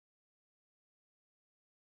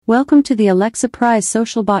Welcome to the Alexa Prize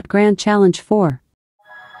Socialbot Grand Challenge 4.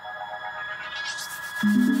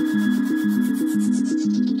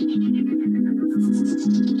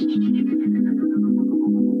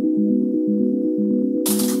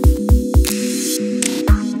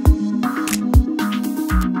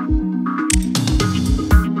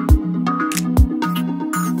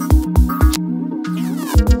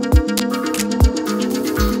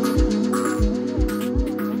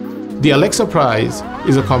 The Alexa Prize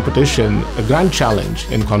is a competition, a grand challenge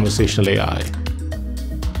in conversational AI.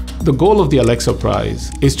 The goal of the Alexa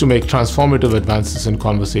Prize is to make transformative advances in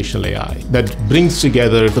conversational AI that brings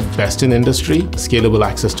together the best in industry, scalable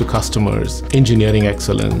access to customers, engineering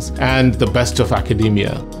excellence, and the best of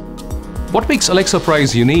academia. What makes Alexa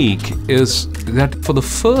Prize unique is that for the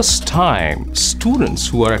first time, students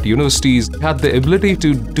who are at universities had the ability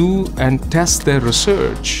to do and test their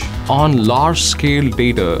research on large-scale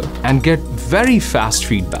data and get very fast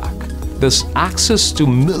feedback. This access to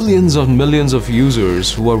millions of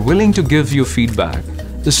users who are willing to give you feedback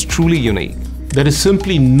is truly unique. There is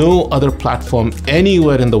simply no other platform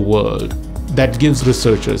anywhere in the world that gives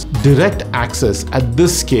researchers direct access at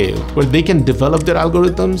this scale, where they can develop their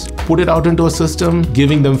algorithms, put it out into a system,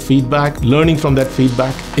 giving them feedback, learning from that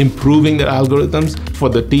feedback, improving their algorithms. For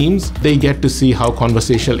the teams, they get to see how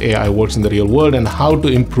conversational AI works in the real world and how to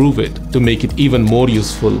improve it to make it even more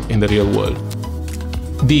useful in the real world.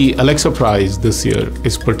 The Alexa Prize this year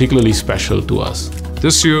is particularly special to us.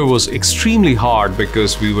 This year was extremely hard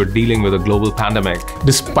because we were dealing with a global pandemic.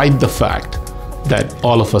 Despite the fact that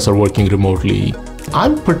all of us are working remotely,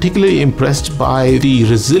 I'm particularly impressed by the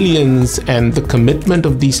resilience and the commitment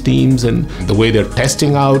of these teams and the way they're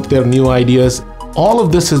testing out their new ideas. All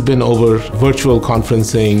of this has been over virtual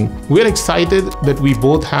conferencing. We're excited that we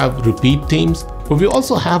both have repeat teams, but we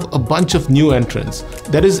also have a bunch of new entrants.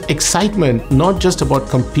 There is excitement not just about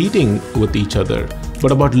competing with each other,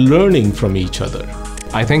 but about learning from each other.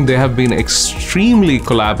 I think they have been extremely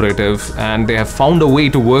collaborative and they have found a way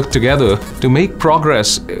to work together to make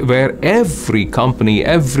progress where every company,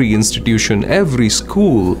 every institution, every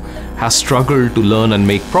school has struggled to learn and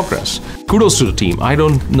make progress. Kudos to the team. I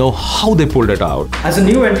don't know how they pulled it out. As a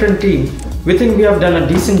new entrant team, we think we have done a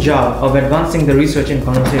decent job of advancing the research in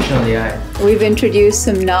conversational AI. We've introduced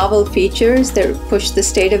some novel features that push the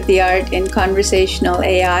state-of-the-art in conversational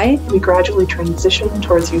AI. We gradually transition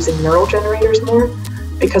towards using neural generators more,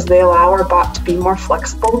 because they allow our bot to be more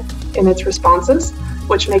flexible in its responses,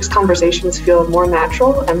 which makes conversations feel more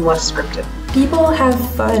natural and less scripted. People have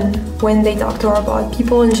fun when they talk to our bot.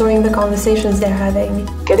 People enjoying the conversations they're having.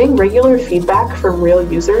 Getting regular feedback from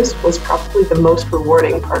real users was probably the most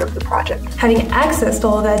rewarding part of the project. Having access to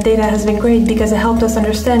all that data has been great because it helped us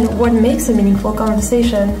understand what makes a meaningful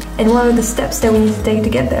conversation and what are the steps that we need to take to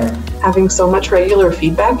get there. Having so much regular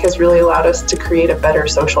feedback has really allowed us to create a better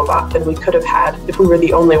social bot than we could have had if we were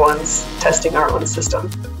the only ones testing our own system.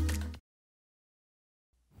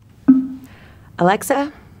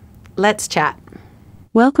 Alexa, let's chat.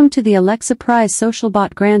 Welcome to the Alexa Prize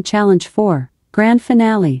Socialbot Grand Challenge 4, Grand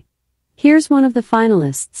Finale. Here's one of the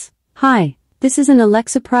finalists. Hi, this is an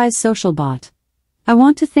Alexa Prize Socialbot. I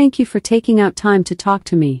want to thank you for taking out time to talk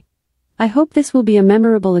to me. I hope this will be a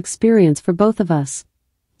memorable experience for both of us.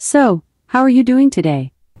 So, how are you doing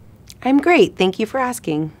today? I'm great, thank you for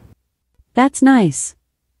asking. That's nice.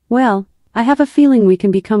 Well, I have a feeling we can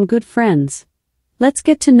become good friends. Let's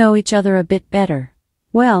get to know each other a bit better.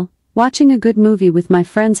 Well, watching a good movie with my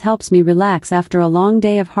friends helps me relax after a long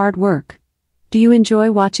day of hard work. Do you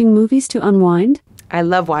enjoy watching movies to unwind? I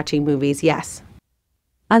love watching movies, yes.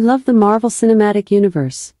 I love the Marvel Cinematic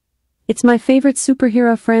Universe. It's my favorite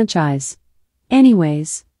superhero franchise.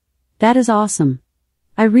 Anyways, that is awesome.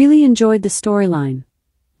 I really enjoyed the storyline.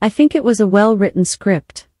 I think it was a well-written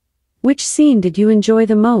script. Which scene did you enjoy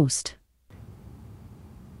the most?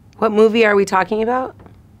 What movie are we talking about?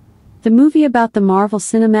 The movie about the Marvel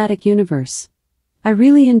Cinematic Universe. I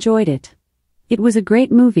really enjoyed it. It was a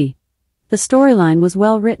great movie. The storyline was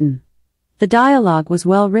well written. The dialogue was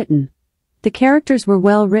well written. The characters were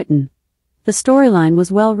well written. The storyline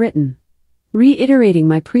was well written. Reiterating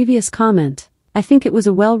my previous comment, I think it was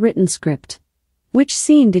a well-written script. Which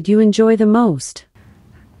scene did you enjoy the most?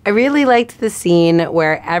 I really liked the scene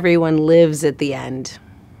where everyone lives at the end.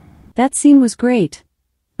 That scene was great.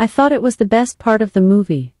 I thought it was the best part of the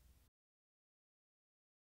movie.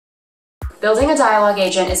 Building a dialogue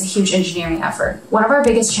agent is a huge engineering effort. One of our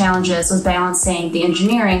biggest challenges was balancing the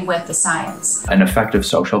engineering with the science. An effective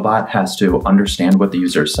social bot has to understand what the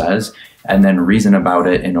user says and then reason about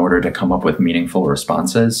it in order to come up with meaningful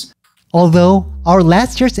responses. Although our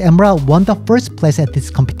last year's Emerald won the first place at this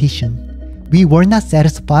competition, we were not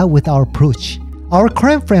satisfied with our approach. Our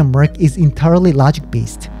current framework is entirely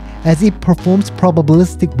logic-based, as it performs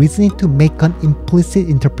probabilistic reasoning to make an implicit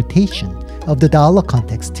interpretation of the dialogue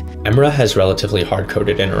context. Emra has relatively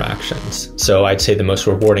hard-coded interactions, so I'd say the most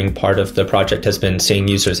rewarding part of the project has been seeing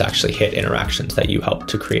users actually hit interactions that you helped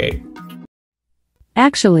to create.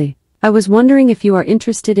 Actually, I was wondering if you are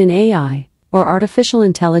interested in AI or artificial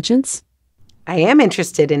intelligence? I am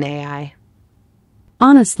interested in AI.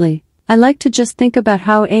 Honestly, I like to just think about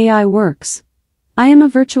how AI works. I am a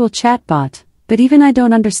virtual chatbot, but even I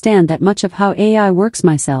don't understand that much of how AI works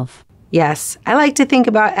myself. Yes, I like to think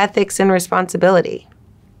about ethics and responsibility.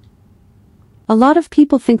 A lot of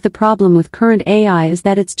people think the problem with current AI is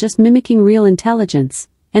that it's just mimicking real intelligence,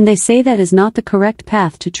 and they say that is not the correct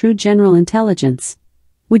path to true general intelligence.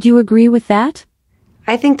 Would you agree with that?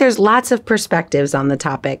 I think there's lots of perspectives on the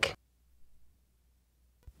topic.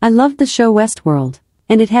 I loved the show Westworld,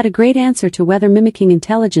 and it had a great answer to whether mimicking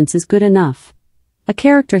intelligence is good enough. A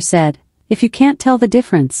character said, "If you can't tell the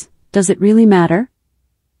difference, does it really matter?"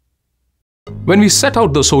 When we set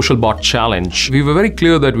out the Socialbot challenge, we were very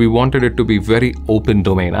clear that we wanted it to be very open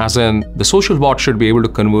domain, as in the Socialbot should be able to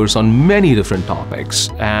converse on many different topics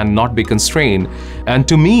and not be constrained. And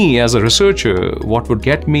to me, as a researcher, what would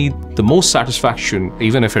get me the most satisfaction,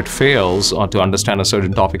 even if it fails or to understand a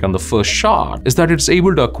certain topic on the first shot, is that it's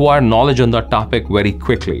able to acquire knowledge on that topic very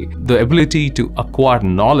quickly. The ability to acquire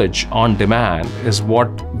knowledge on demand is what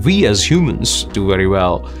we as humans do very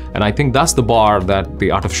well. And I think that's the bar that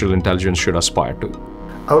the artificial intelligence should aspire to.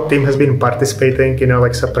 Our team has been participating in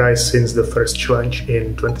Alexa Surprise since the first challenge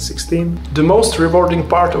in 2016. The most rewarding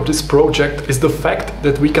part of this project is the fact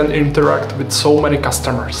that we can interact with so many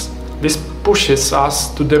customers. This pushes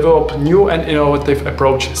us to develop new and innovative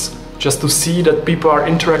approaches. Just to see that people are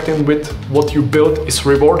interacting with what you built is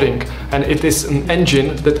rewarding, and it is an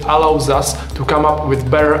engine that allows us to come up with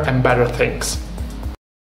better and better things.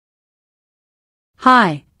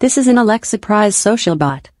 Hi, this is an Alexa Prize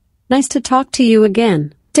Socialbot. Nice to talk to you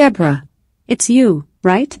again, Deborah. It's you,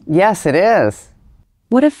 right? Yes, it is.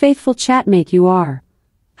 What a faithful chatmate you are.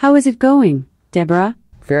 How is it going, Deborah?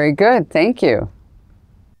 Very good, thank you.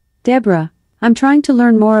 Deborah, I'm trying to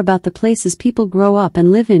learn more about the places people grow up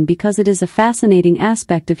and live in because it is a fascinating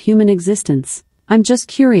aspect of human existence. I'm just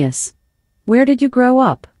curious. Where did you grow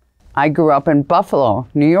up? I grew up in Buffalo,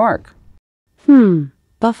 New York.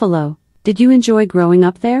 Buffalo. Did you enjoy growing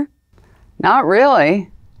up there? Not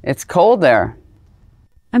really. It's cold there.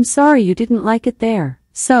 I'm sorry you didn't like it there.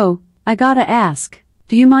 So, I gotta ask,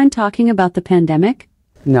 do you mind talking about the pandemic?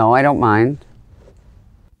 No, I don't mind.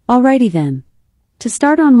 Alrighty then. To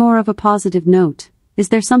start on more of a positive note, is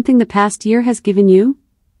there something the past year has given you?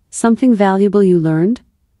 Something valuable you learned?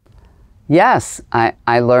 Yes,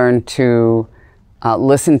 I learned to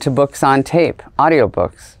listen to books on tape,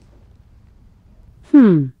 audiobooks.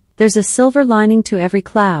 There's a silver lining to every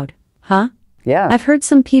cloud, huh? Yeah. I've heard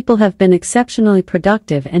some people have been exceptionally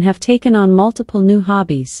productive and have taken on multiple new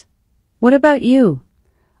hobbies. What about you?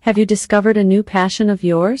 Have you discovered a new passion of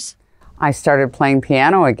yours? I started playing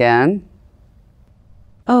piano again.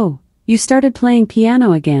 Oh, you started playing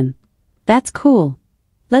piano again. That's cool.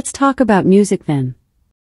 Let's talk about music then.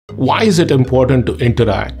 Why is it important to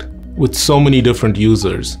interact with so many different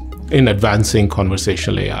users in advancing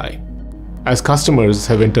conversational AI? As customers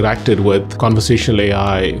have interacted with conversational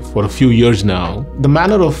AI for a few years now, the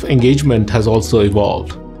manner of engagement has also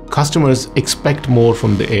evolved. Customers expect more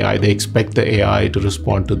from the AI. They expect the AI to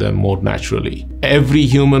respond to them more naturally. Every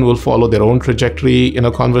human will follow their own trajectory in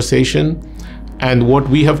a conversation. And what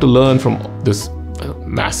we have to learn from this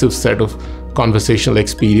massive set of conversational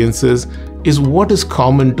experiences is what is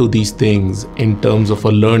common to these things in terms of a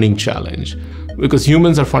learning challenge. Because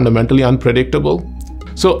humans are fundamentally unpredictable.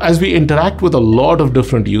 So as we interact with a lot of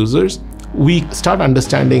different users, we start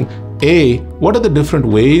understanding A, what are the different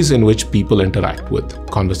ways in which people interact with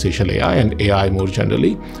conversational AI and AI more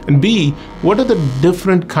generally? And B, what are the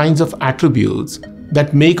different kinds of attributes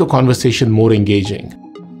that make a conversation more engaging?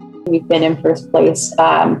 We've been in first place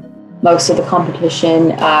most of the competition.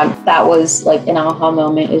 That was like an aha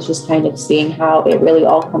moment, is just kind of seeing how it really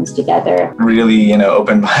all comes together. Really,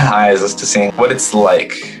 opened my eyes as to seeing what it's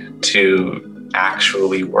like to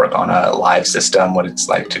actually work on a live system, what it's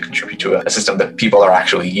like to contribute to a system that people are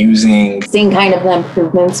actually using. Seeing kind of the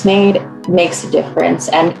improvements made makes a difference,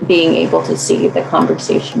 and being able to see the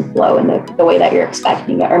conversation flow in the way that you're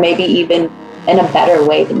expecting it, or maybe even in a better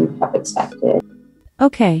way than you have expected.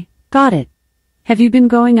 Okay, got it. Have you been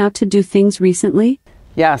going out to do things recently?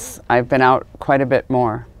 Yes, I've been out quite a bit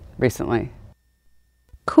more recently.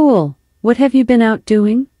 Cool. What have you been out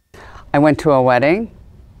doing? I went to a wedding.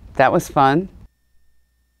 That was fun.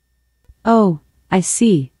 Oh, I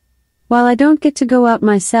see. While I don't get to go out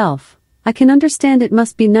myself, I can understand it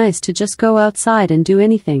must be nice to just go outside and do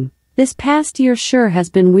anything. This past year sure has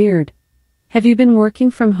been weird. Have you been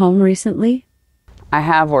working from home recently? I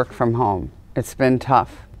have worked from home. It's been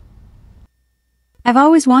tough. I've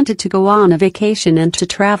always wanted to go on a vacation and to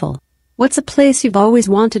travel. What's a place you've always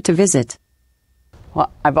wanted to visit?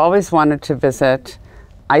 Well, I've always wanted to visit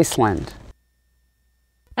Iceland.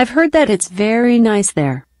 I've heard that it's very nice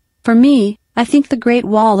there. For me, I think the Great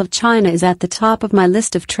Wall of China is at the top of my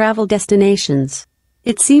list of travel destinations.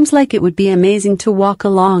 It seems like it would be amazing to walk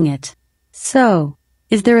along it. So,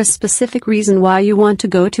 is there a specific reason why you want to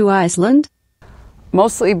go to Iceland?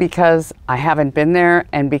 Mostly because I haven't been there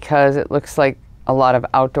and because it looks like a lot of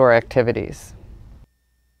outdoor activities.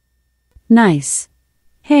 Nice.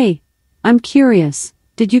 Hey, I'm curious.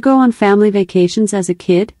 Did you go on family vacations as a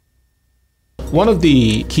kid? One of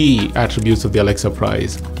the key attributes of the Alexa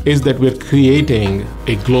Prize is that we're creating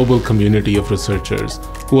a global community of researchers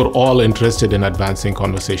who are all interested in advancing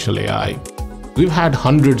conversational AI. We've had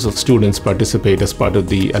hundreds of students participate as part of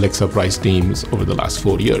the Alexa Prize teams over the last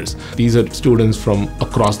 4 years. These are students from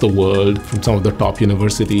across the world, from some of the top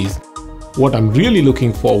universities. What I'm really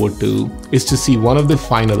looking forward to is to see one of the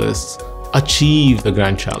finalists achieve the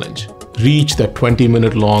grand challenge, reach that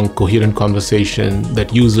 20-minute long coherent conversation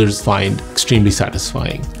that users find extremely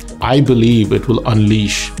satisfying. I believe it will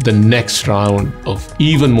unleash the next round of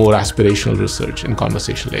even more aspirational research in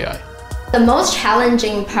conversational AI. The most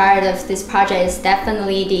challenging part of this project is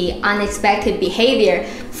definitely the unexpected behavior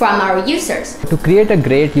from our users. To create a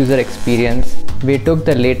great user experience, we took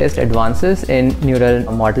the latest advances in neural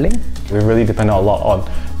modeling. We really depend a lot on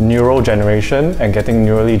neural generation and getting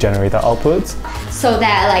neurally generated outputs. So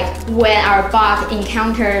that when our bot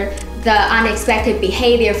encounters the unexpected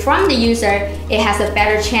behavior from the user, it has a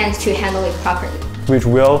better chance to handle it properly. Which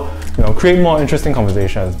will create more interesting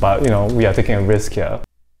conversations, but we are taking a risk here.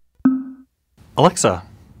 Alexa,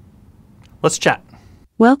 let's chat.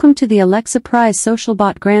 Welcome to the Alexa Prize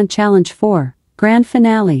Socialbot Grand Challenge 4, Grand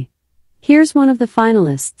Finale. Here's one of the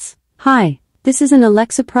finalists. Hi, this is an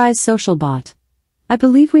Alexa Prize Socialbot. I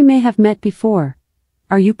believe we may have met before.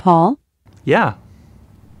 Are you Paul? Yeah.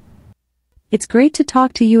 It's great to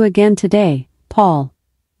talk to you again today, Paul.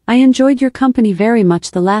 I enjoyed your company very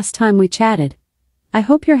much the last time we chatted. I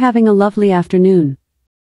hope you're having a lovely afternoon.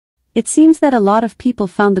 It seems that a lot of people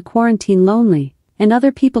found the quarantine lonely, and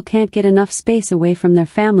other people can't get enough space away from their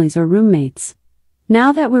families or roommates.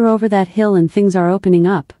 Now that we're over that hill and things are opening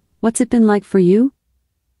up, what's it been like for you?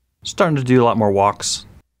 Starting to do a lot more walks.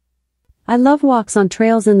 I love walks on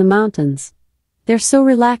trails in the mountains. They're so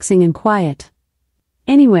relaxing and quiet.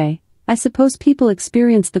 Anyway, I suppose people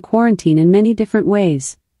experience the quarantine in many different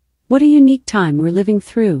ways. What a unique time we're living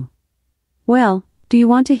through. Well, do you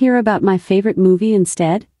want to hear about my favorite movie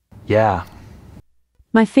instead? Yeah.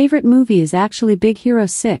 My favorite movie is actually Big Hero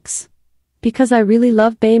 6. Because I really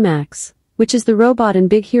love Baymax, which is the robot in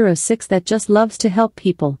Big Hero 6 that just loves to help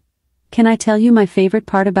people. Can I tell you my favorite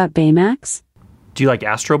part about Baymax? Do you like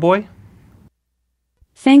Astro Boy?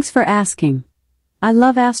 Thanks for asking. I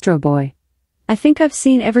love Astro Boy. I think I've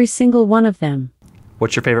seen every single one of them.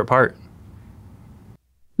 What's your favorite part?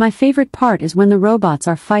 My favorite part is when the robots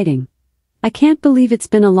are fighting. I can't believe it's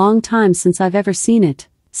been a long time since I've ever seen it,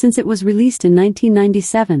 since it was released in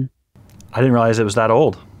 1997. I didn't realize it was that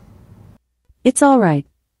old. It's alright.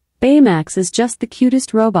 Baymax is just the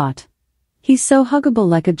cutest robot. He's so huggable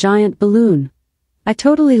like a giant balloon. I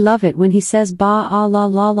totally love it when he says ba ah la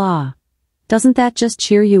la la. Doesn't that just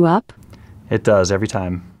cheer you up? It does, every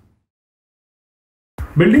time.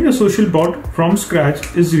 Building a social bot from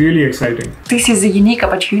scratch is really exciting. This is a unique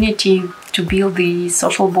opportunity to build the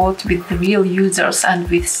social bot with the real users and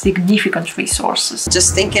with significant resources.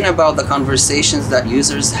 Just thinking about the conversations that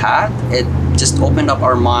users had, it just opened up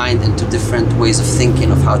our mind into different ways of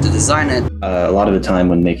thinking of how to design it. A lot of the time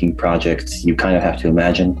when making projects, you kind of have to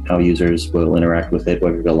imagine how users will interact with it,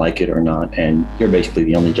 whether they'll like it or not, and you're basically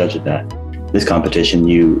the only judge of that. This competition,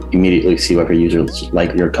 you immediately see whether users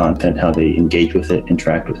like your content, how they engage with it,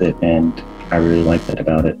 interact with it, and I really like that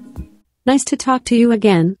about it. Nice to talk to you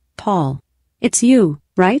again, Paul. It's you,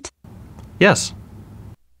 right? Yes.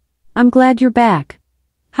 I'm glad you're back.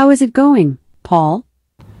 How is it going, Paul?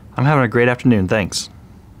 I'm having a great afternoon, thanks.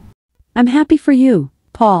 I'm happy for you,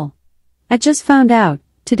 Paul. I just found out,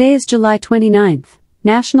 today is July 29th,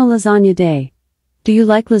 National Lasagna Day. Do you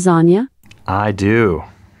like lasagna? I do.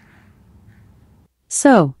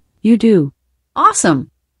 So, you do.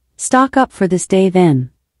 Awesome! Stock up for this day then.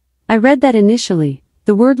 I read that initially,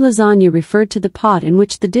 the word lasagna referred to the pot in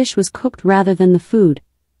which the dish was cooked rather than the food.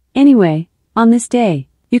 Anyway, on this day,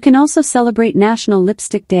 you can also celebrate National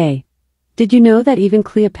Lipstick Day. Did you know that even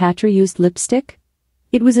Cleopatra used lipstick?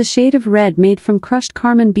 It was a shade of red made from crushed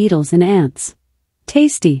carmine beetles and ants.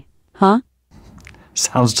 Tasty, huh?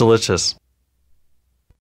 Sounds delicious.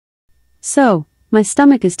 So, my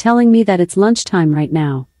stomach is telling me that it's lunchtime right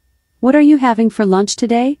now. What are you having for lunch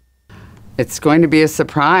today? It's going to be a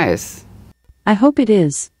surprise. I hope it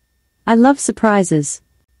is. I love surprises.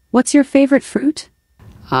 What's your favorite fruit?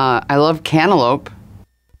 I love cantaloupe.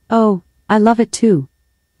 Oh, I love it too.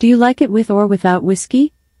 Do you like it with or without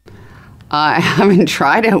whiskey? I haven't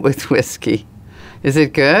tried it with whiskey. Is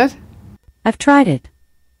it good? I've tried it.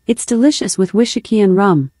 It's delicious with whiskey and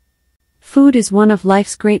rum. Food is one of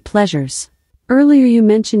life's great pleasures. Earlier you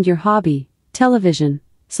mentioned your hobby, television,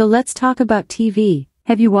 so let's talk about TV.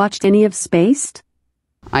 Have you watched any of Spaced?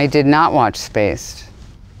 I did not watch Spaced.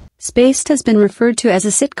 Spaced has been referred to as a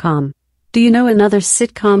sitcom. Do you know another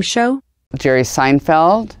sitcom show? Jerry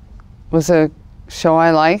Seinfeld was a show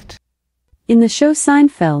I liked. In the show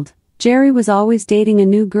Seinfeld, Jerry was always dating a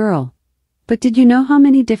new girl. But did you know how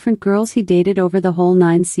many different girls he dated over the whole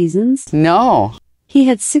 9 seasons? No. He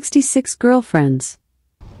had 66 girlfriends.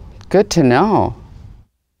 Good to know.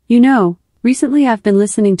 You know, recently I've been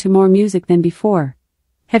listening to more music than before.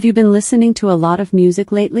 Have you been listening to a lot of music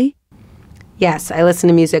lately? Yes, I listen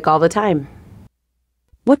to music all the time.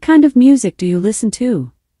 What kind of music do you listen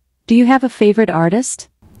to? Do you have a favorite artist?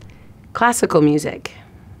 Classical music.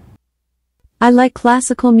 I like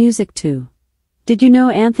classical music too. Did you know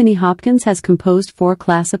Anthony Hopkins has composed 4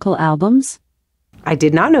 classical albums? I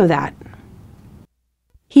did not know that.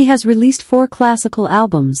 He has released 4 classical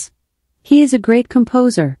albums. He is a great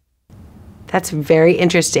composer. That's very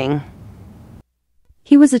interesting.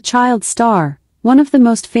 He was a child star, one of the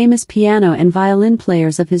most famous piano and violin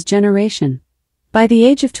players of his generation. By the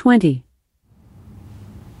age of 20.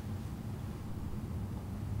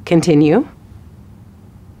 Continue.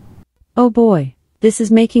 Oh boy, this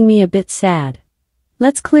is making me a bit sad.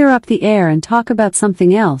 Let's clear up the air and talk about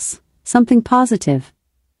something else, something positive.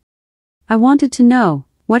 I wanted to know,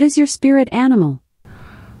 what is your spirit animal?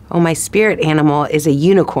 Oh, my spirit animal is a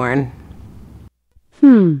unicorn.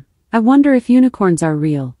 I wonder if unicorns are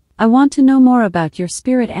real. I want to know more about your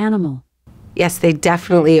spirit animal. Yes, they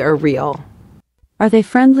definitely are real. Are they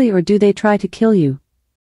friendly or do they try to kill you?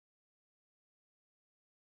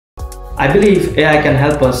 I believe AI can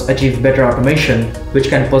help us achieve better automation, which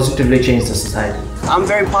can positively change the society. I'm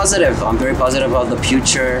very positive. I'm very positive about the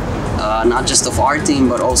future, not just of our team,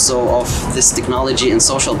 but also of this technology and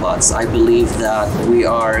Socialbots. I believe that we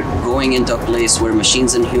are going into a place where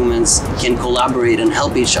machines and humans can collaborate and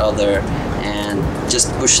help each other and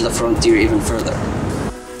just push the frontier even further.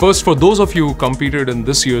 First, for those of you who competed in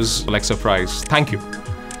this year's Alexa Prize, thank you.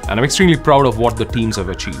 And I'm extremely proud of what the teams have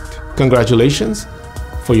achieved. Congratulations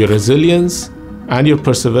for your resilience and your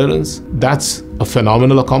perseverance. That's a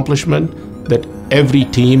phenomenal accomplishment that every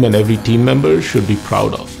team and every team member should be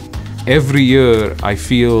proud of. Every year, I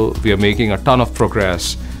feel we are making a ton of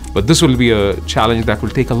progress, but this will be a challenge that will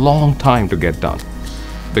take a long time to get done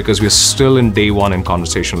because we're still in day 1 in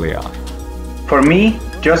conversational AI. For me,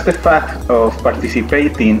 just the fact of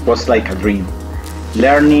participating was like a dream.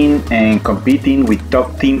 Learning and competing with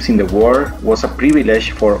top teams in the world was a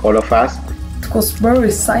privilege for all of us. It was very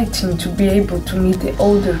exciting to be able to meet the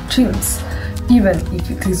older teams, even if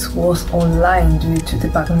this was online due to the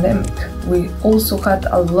pandemic. We also had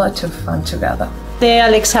a lot of fun together. The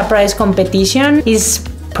Alexa Prize competition is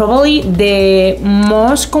probably the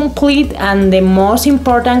most complete and the most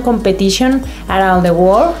important competition around the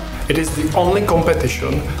world. It is the only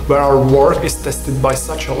competition where our work is tested by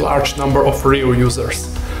such a large number of real users.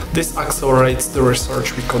 This accelerates the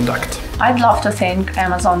research we conduct. I'd love to thank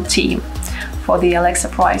Amazon team for the Alexa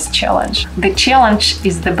Prize challenge. The challenge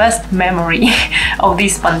is the best memory of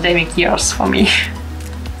these pandemic years for me.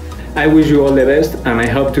 I wish you all the best, and I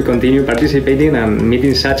hope to continue participating and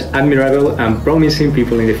meeting such admirable and promising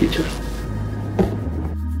people in the future.